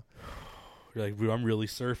current now. You're like, I'm really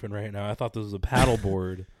surfing right now. I thought this was a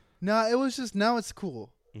paddleboard. No, it was just, now it's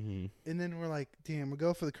cool. Mm-hmm. And then we're like, damn, we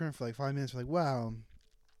go for the current for like 5 minutes. We're like, wow.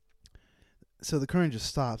 So the current just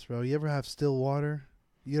stops, bro. You ever have still water?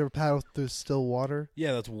 You ever paddle through still water?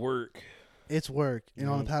 Yeah, that's work. It's work. And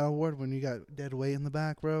on a paddleboard, when you got dead weight in the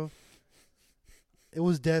back, bro, it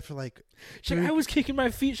was dead for like... I was kicking my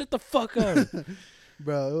feet. Shut the fuck up.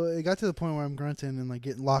 Bro, it got to the point where I'm grunting and like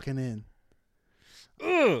locking in.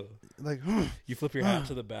 Ugh. Like, You flip your hat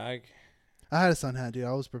to the back. I had a sun hat, dude.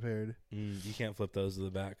 I was prepared. You can't flip those to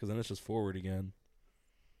the back because then it's just forward again.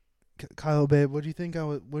 Kyle, babe, what do you think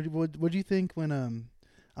what do you think when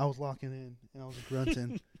I was locking in and I was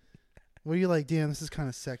grunting? What are you like? Damn, this is kind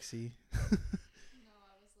of sexy. No, I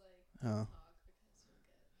was like, Oh. talk because you'll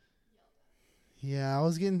get yelled at. Yeah, I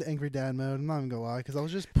was getting angry dad mode. I'm not even gonna lie, because I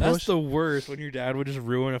was just That's pushed. the worst when your dad would just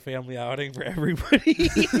ruin a family outing for everybody.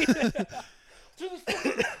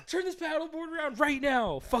 Turn this paddleboard around right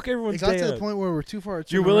now. Fuck everyone's It got day to the up. point where we're too far.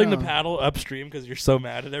 You're willing to paddle upstream because you're so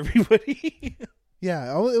mad at everybody.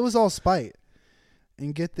 Yeah, it was all spite.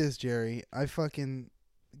 And get this, Jerry. I fucking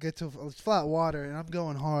get to flat water, and I'm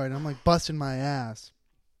going hard. And I'm, like, busting my ass.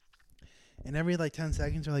 And every, like, 10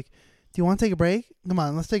 seconds, they're like, do you want to take a break? Come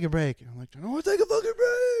on, let's take a break. And I'm like, I don't want to take a fucking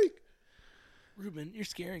break. Ruben, you're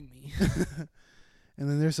scaring me. And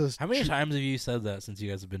then there's those... How many times have you said that since you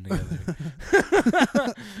guys have been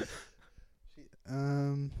together?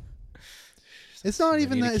 It's not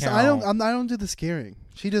even that. I don't do the scaring.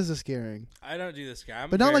 She does the scaring, I don't do this guy.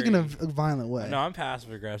 but not like in a violent way. No, I'm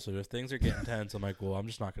passive aggressive. If things are getting tense, I'm like, well, I'm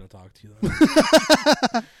just not going to talk to you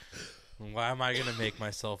then. Why am I going to make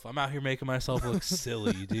myself... I'm out here making myself look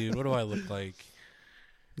silly, dude. What do I look like?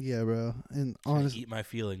 Yeah, bro. And I honestly, eat my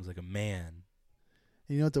feelings like a man.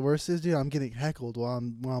 you know what the worst is, dude? I'm getting heckled while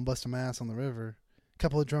I'm busting my ass on the river. A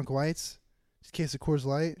couple of drunk whites, just a case of Coors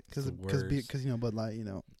Light, because you know Bud Light, you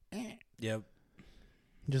know. Yep.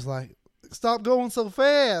 Just like, stop going so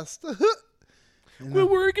fast. We're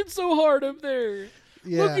working so hard up there.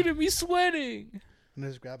 Yeah. Look at me sweating. And I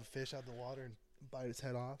just grab a fish out of the water and bite its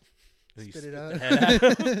head off. You Spit it the out. head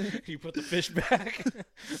out. You put the fish back.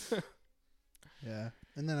 Yeah.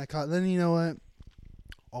 And then then you know what?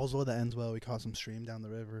 All's well that ends well. We caught some stream down the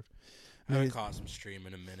river. I haven't caught some stream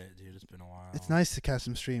in a minute, dude. It's been a while. It's nice to catch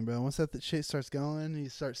some stream, bro. Once that shit starts going, you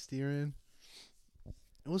start steering.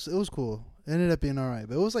 It was cool. It ended up being all right,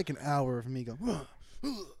 but it was like an hour of me going.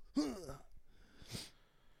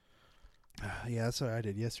 Yeah, that's what I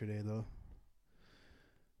did yesterday, though.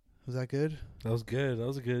 Was that good? That was good. That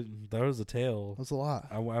was a good. That was a tale. That was a lot.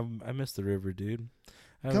 I missed the river, dude.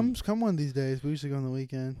 Come one of these days. We usually go on the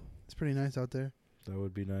weekend. It's pretty nice out there. That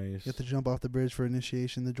would be nice. You have to jump off the bridge for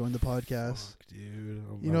initiation to join the podcast. Fuck, dude.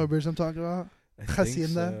 You know what bridge I'm talking about? I think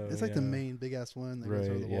Hacienda. so, It's like the yeah. main big ass one that Right, goes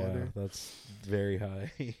over the water. That's very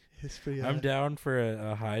high. It's pretty high. I'm down for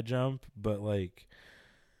a high jump, but like...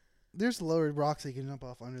 There's lower rocks that you can jump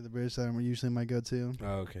off under the bridge that are usually my go-to. Oh,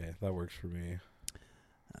 okay, that works for me.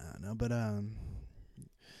 I don't know, but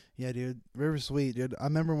yeah, dude, river's sweet, dude. I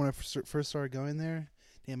remember when I first started going there.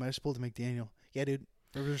 Damn, I just pulled to McDaniel. Yeah, dude,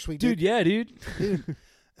 river's sweet, dude. Yeah, dude. Dude.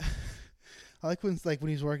 I like when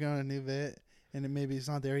he's working on a new bit and maybe it's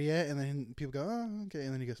not there yet, and then people go, oh, okay,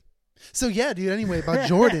 and then he goes, so yeah, dude. Anyway, about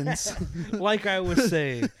Jordans. Like I was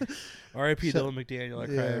saying, R.I.P. Shut- Dylan McDaniel. I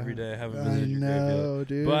cry Yeah. every day. I haven't I visited your grave know, yet.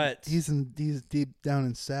 dude. But he's deep down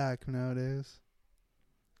in Sac nowadays.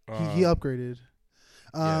 He Um, upgraded.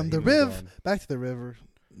 yeah, he The moved Riv. on. Back to the river.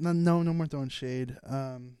 No more throwing shade.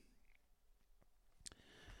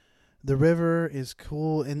 The river is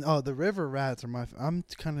cool, and the river rats are I'm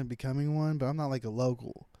kind of becoming one, but I'm not like a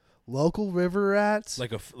local river rats.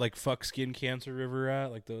 like fuck skin cancer river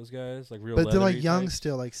rat, like those guys, like real. But they're like leathery young types.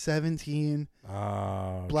 still, like 17.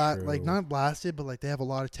 Oh, Like true. not blasted, but like they have a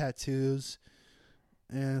lot of tattoos,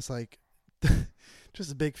 and it's like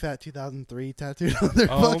just a big fat 2003 tattooed on their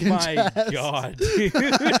Oh fucking my chest. god, dude.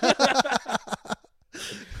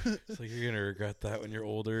 It's like you're gonna regret that when you're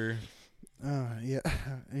older. Yeah,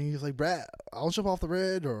 and he's like, Brad, I'll jump off the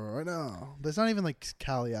ridge or right now. But it's not even like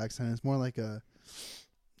Cali accent. It's more like a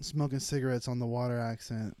smoking cigarettes on the water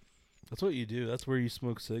accent. That's what you do. That's where you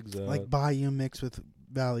smoke cigs at. Like Bayou mixed with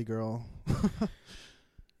Valley Girl. yeah,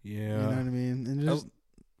 You know what I mean? And just,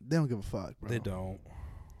 they don't give a fuck, bro. they don't.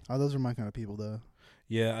 Oh, those are my kind of people, though.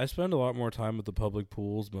 Yeah, I spend a lot more time at the public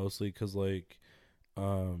pools mostly because like,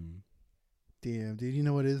 Damn, dude, you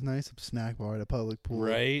know what is nice? A snack bar at a public pool.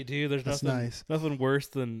 right, dude. There's That's nothing, nice. nothing worse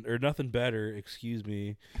than, or nothing better, excuse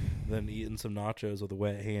me, than eating some nachos with a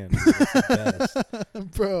wet hand. It's the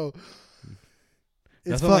best. Bro.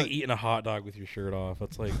 It's Nothing fun. like eating a hot dog with your shirt off.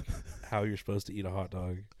 That's like how you're supposed to eat a hot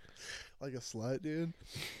dog. Like a slut, dude.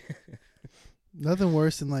 Nothing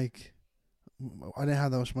worse than like, I didn't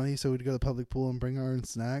have that much money, so we'd go to the public pool and bring our own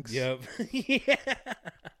snacks. Yep. Yeah.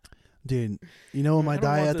 Dude, you know what my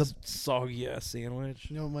diet at the soggy ass sandwich.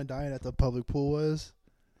 You know what my diet at the public pool was?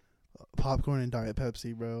 Popcorn and Diet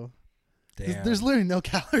Pepsi, bro. Damn. There's literally no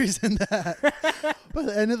calories in that. But at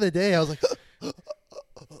the end of the day, I was like,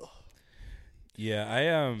 Yeah,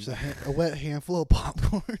 I Just a wet handful of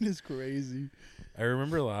popcorn is crazy. I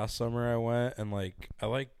remember last summer I went and like I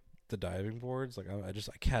like the diving boards. Like I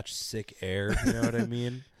catch sick air. You know what I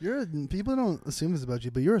mean? People don't assume this about you,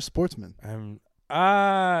 but you're a sportsman.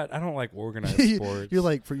 I don't like organized sports. You're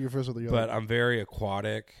like for your first one, but I'm very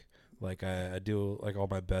aquatic. Like I do like all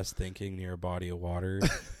my best thinking near a body of water.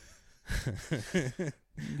 That's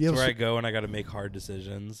where I go and I got to make hard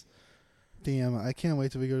decisions. Damn, I can't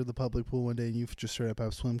wait till we go to the public pool one day and you just straight up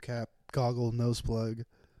have swim cap, goggle, nose plug.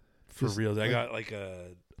 For real, I got like a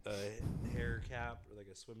hair cap or like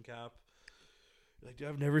a swim cap. Like, dude,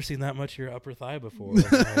 I've never seen that much of your upper thigh before.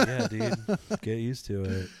 Like, yeah, dude, get used to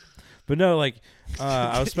it. But no, like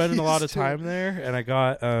I was spending a lot of time there, and I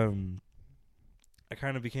got I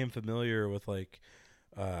kind of became familiar with like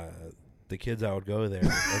the kids I would go there,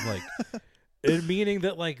 and like. It meaning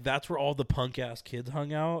that like that's where all the punk ass kids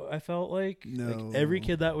hung out. I felt like every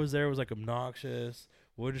kid that was there was like obnoxious,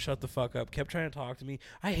 wouldn't shut the fuck up, kept trying to talk to me.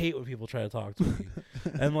 I hate when people try to talk to me,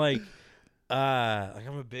 and like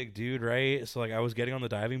I'm a big dude, right? So like I was getting on the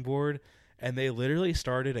diving board, and they literally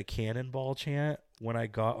started a cannonball chant when I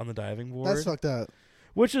got on the diving board. That's fucked up.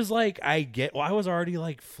 Which is like I was already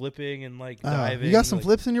like flipping and like diving. You got some like,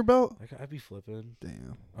 flips in your belt? I'd be flipping.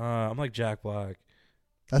 Damn. I'm like Jack Black.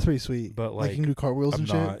 That's pretty sweet. But like you can do cartwheels and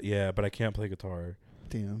shit? Yeah, but I can't play guitar.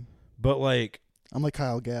 Damn. But like I'm like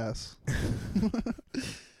Kyle Gass.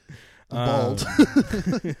 I'm bald.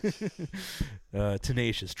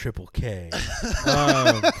 Tenacious Triple K.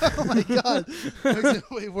 Oh my god. Makes it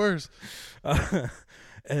way worse.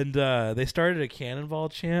 And they started a cannonball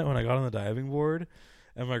chant when I got on the diving board.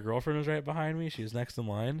 And my girlfriend was right behind me. She was next in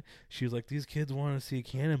line. She was like, these kids want to see a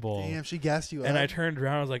cannonball. Damn, she gassed you and up. I turned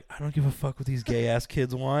around. I was like, I don't give a fuck what these gay-ass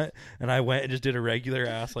kids want. And I went and just did a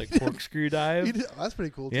regular-ass, like, corkscrew dive. That's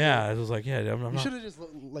pretty cool, too. Yeah, I was like, yeah. You should have just,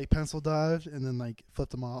 like, pencil dived and then, like,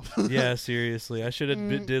 flipped them off. Yeah, seriously. I should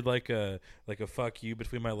have did, like a fuck you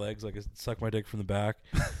between my legs, like a suck my dick from the back.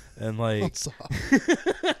 And, like...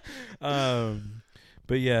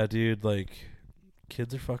 But, yeah, dude, like,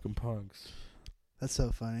 kids are fucking punks. That's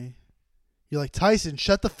so funny. You're like, Tyson,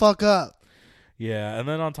 shut the fuck up. Yeah, and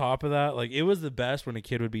then on top of that, like, it was the best when a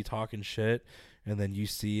kid would be talking shit, and then you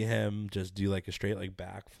see him just do, like, a straight, like,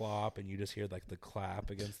 back flop, and you just hear, like, the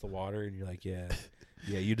clap against the water, and you're like, yeah,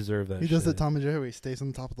 you deserve that He shit. does the Tom and Jerry where he stays on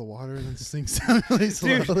the top of the water and then sinks down really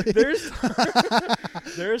slowly. Dude,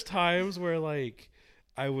 there's times where, like,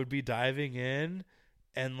 I would be diving in,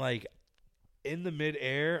 and, like, in the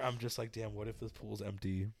midair, I'm just like, damn, what if this pool's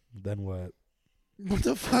empty? Then what? What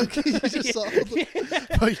the fuck? You just saw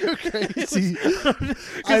Oh, you're crazy.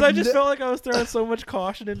 Because I just felt like I was throwing so much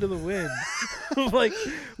caution into the wind. Like,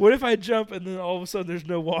 what if I jump and then all of a sudden there's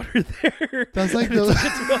no water there? That's like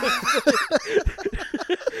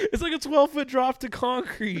it's like a 12-foot drop to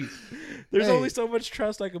concrete. There's only so much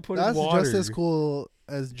trust I can put in water. That's just as cool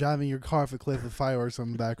as driving your car off a cliff with fireworks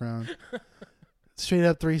on the background. Straight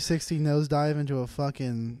up 360 nosedive into a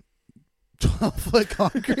fucking 12-foot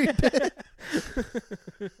concrete pit.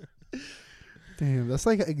 Damn, that's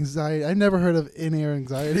like anxiety. I never heard of in-air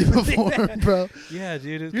anxiety before, bro. Yeah,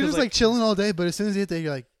 dude. You're just like chilling all day, but as soon as you get there,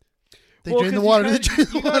 you're like, they drain the water.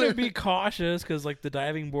 You gotta be cautious because like the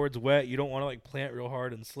diving board's wet. You don't want to like plant real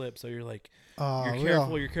hard and slip. So you're like,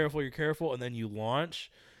 you're careful, and then you launch.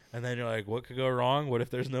 And then you're like, what could go wrong? What if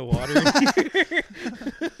there's no water in here?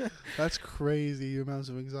 That's crazy, the amounts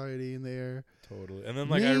of anxiety in the air. Totally. And then,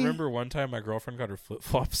 like, I remember one time my girlfriend got her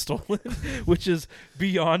flip-flops stolen, which is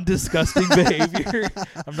beyond disgusting behavior.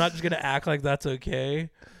 I'm not just going to act like that's okay.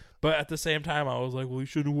 But at the same time, I was like, well, you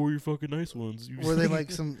should have wore your fucking nice ones. Were they,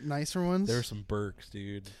 like, some nicer ones? There were some Birks,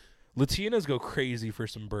 dude. Latinas go crazy for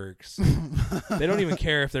some Birks. They don't even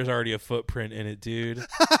care if there's already a footprint in it, dude.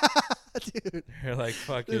 Dude, they're like,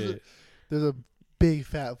 fuck it. There's a big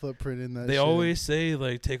fat footprint in that. They always say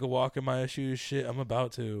like, take a walk in my shoes. Shit, I'm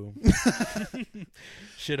about to.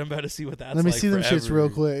 Shit, I'm about to see what that's like. Let me see them shits real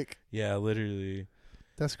quick. Yeah, literally.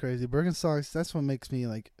 That's crazy. Birkenstocks. That's what makes me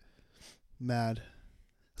like mad.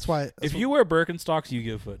 That's why. If you wear Birkenstocks, you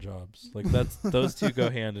give foot jobs. Like those two go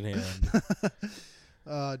hand in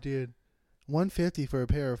hand. Dude. $150 for a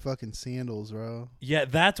pair of fucking sandals, bro. Yeah,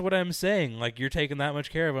 that's what I'm saying. Like, you're taking that much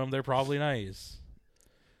care of them. They're probably nice.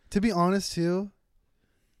 To be honest, too,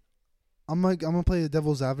 I'm gonna play the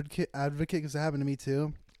devil's advocate because it happened to me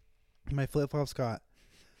too. My flip flops got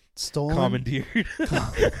stolen, commandeered.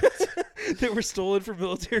 They were stolen for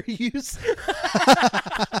military use.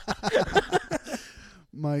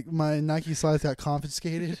 My Nike slides got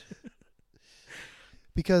confiscated.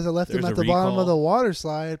 Because I left them at the recall. bottom of the water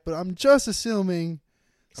slide, but I'm just assuming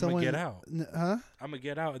gonna get out. Huh? I'm gonna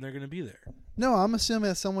get out, and they're gonna be there. No, I'm assuming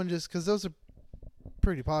that someone just because those are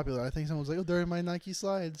pretty popular. I think someone's like, "Oh, they're in my Nike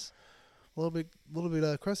slides." A little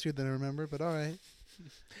bit crustier than I remember, but all right.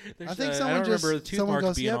 I think someone I don't just remember the tooth someone marks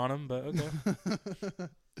goes, being "Yep." on them, but okay.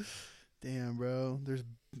 Damn, bro.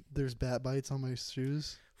 There's bat bites on my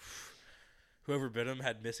shoes. Whoever bit him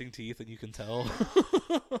had missing teeth, and you can tell.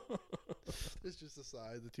 It's just the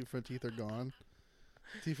side. The two front teeth are gone.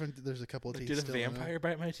 There's a couple of Like, teeth did a still in it. vampire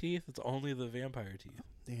bite my teeth? It's only the vampire teeth.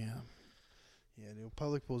 Damn. Yeah, dude.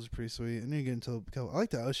 Public pools are pretty sweet. I need to get into a couple. I like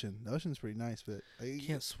the ocean. The ocean's pretty nice, but You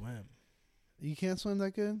can't swim. You can't swim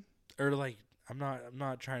that good. Or like, I'm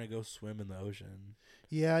not trying to go swim in the ocean.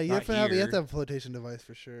 Yeah, you Not have to here. have a flotation device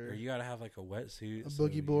for sure. Or you gotta have like a wetsuit, A so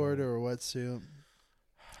boogie you board don't- or a wetsuit.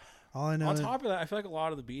 All I know. On is- top of that, I feel like a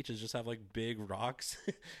lot of the beaches just have like big rocks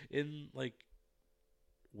in like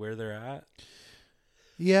where they're at.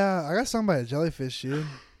 Yeah, I got stung by a jellyfish, dude.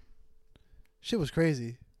 Shit was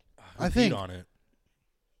crazy. Who I peed think- on it.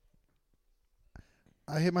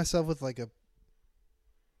 I hit myself with like a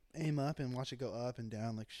aim up and watch it go up and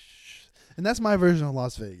down, like shh. And that's my version of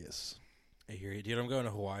Las Vegas. I hear you, dude. I'm going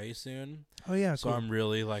to Hawaii soon, Oh yeah, so cool. I'm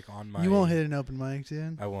really like on my. You won't hit an open mic,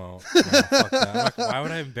 dude. I won't. No, fuck that. I'm not, why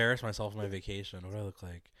would I embarrass myself on my vacation? What do I look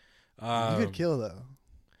like? You could kill though.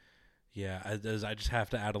 Yeah, I just have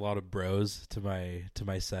to add a lot of bros to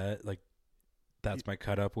my set. Like, that's my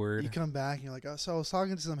cut up word. You come back and you're like, oh, so I was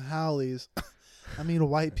talking to some Howleys. I mean,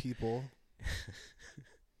 white people.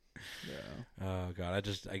 Yeah. Oh god,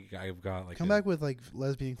 I've got like Come back with like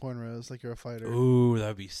lesbian cornrows, like you're a fighter. Ooh,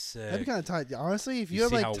 that'd be sick. That'd be kind of tight. Honestly, if you, you have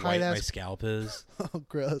see like how tight white my ass, scalp is? oh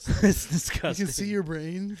gross. It's You disgusting. can see your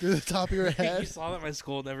brain through the top of your You head. saw that my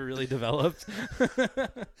skull never really developed.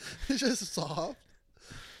 It's just soft.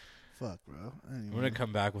 Fuck, bro. Anyway. I'm gonna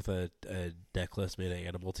come back with a necklace made of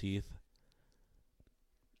animal teeth.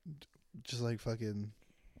 Just like fucking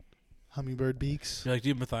hummingbird beaks. You're like,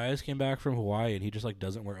 dude, Matthias came back from Hawaii and he just like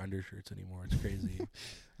doesn't wear undershirts anymore. It's crazy.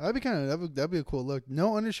 That'd be that'd be a cool look.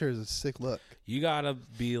 No undershirt is a sick look. You gotta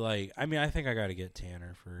be like, I mean, I think I gotta get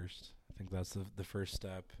tanner first. I think that's the first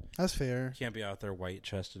step. That's fair. Can't be out there white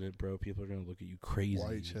chested it, bro. People are gonna look at you crazy.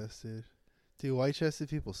 White chested, dude. White chested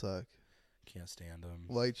people suck. Can't stand them.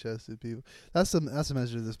 White chested people. That's the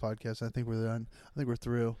measure of this podcast. I think we're done. I think we're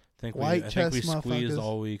through. I think we White chest squeezed motherfuckers.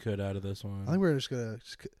 all we could out of this one. I think we're just gonna.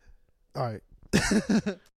 All right.